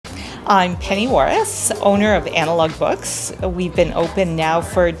I'm Penny Warris, owner of Analog Books. We've been open now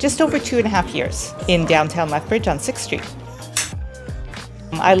for just over 2.5 years in downtown Lethbridge on 6th Street.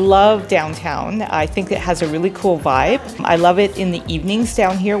 I love downtown. I think it has a really cool vibe. I love it in the evenings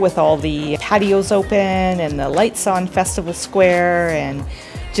down here with all the patios open and the lights on Festival Square and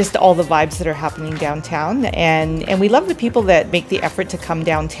just all the vibes that are happening downtown. And we love the people that make the effort to come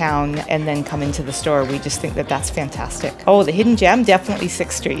downtown and then come into the store. We just think that that's fantastic. Oh, the hidden gem, definitely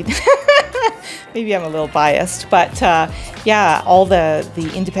 6th Street. Maybe I'm a little biased, but yeah, all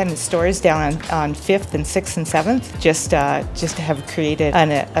the independent stores down on 5th and 6th and 7th just have created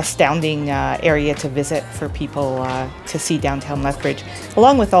an astounding area to visit for people to see downtown Lethbridge,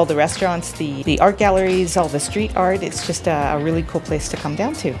 along with all the restaurants, the art galleries, all the street art. It's just a really cool place to come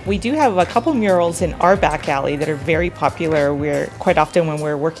down to. We do have a couple murals in our back alley that are very popular. We're quite often when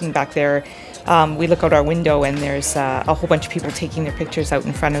we're working back there, we look out our window and there's a whole bunch of people taking their pictures out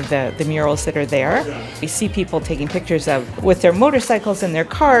in front of the murals that are there. We see people taking pictures with their motorcycles and their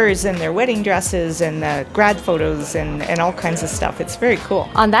cars and their wedding dresses and the grad photos and all kinds of stuff. It's very cool.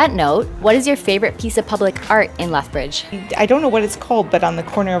 On that note, what is your favorite piece of public art in Lethbridge? I don't know what it's called, but on the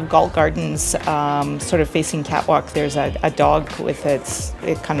corner of Galt Gardens, sort of facing Catwalk, there's a dog with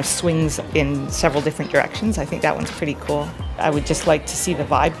it kind of swings in several different directions. I think that one's pretty cool. I would just like to see the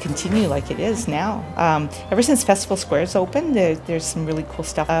vibe continue like it is now. Ever since Festival Square's opened, there's some really cool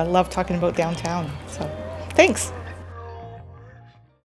stuff. I love talking about downtown, so thanks.